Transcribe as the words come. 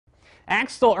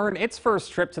Axtell earned its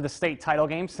first trip to the state title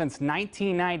game since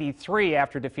 1993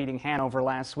 after defeating Hanover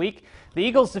last week. The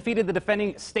Eagles defeated the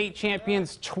defending state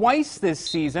champions twice this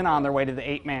season on their way to the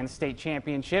 8-man state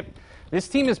championship. This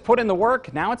team has put in the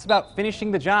work. Now it's about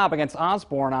finishing the job against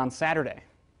Osborne on Saturday.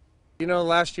 You know,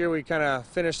 last year we kind of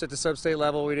finished at the sub-state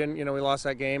level. We didn't, we lost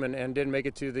that game and didn't make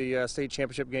it to the state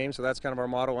championship game. So that's kind of our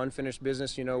motto, unfinished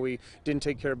business. You know, we didn't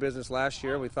take care of business last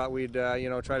year. We thought we'd, try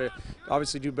to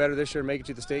obviously do better this year and make it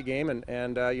to the state game.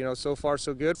 And so far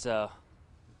so good. It's a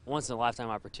once-in-a-lifetime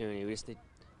opportunity. We just need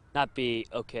not be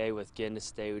okay with getting to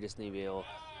state. We just need to be able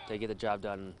to get the job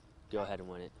done and go ahead and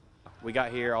win it. We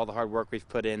got here, all the hard work we've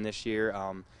put in this year,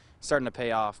 starting to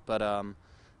pay off. But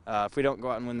if we don't go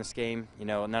out and win this game,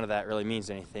 none of that really means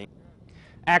anything.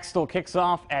 Axtell kicks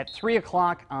off at 3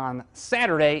 o'clock on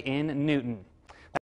Saturday in Newton.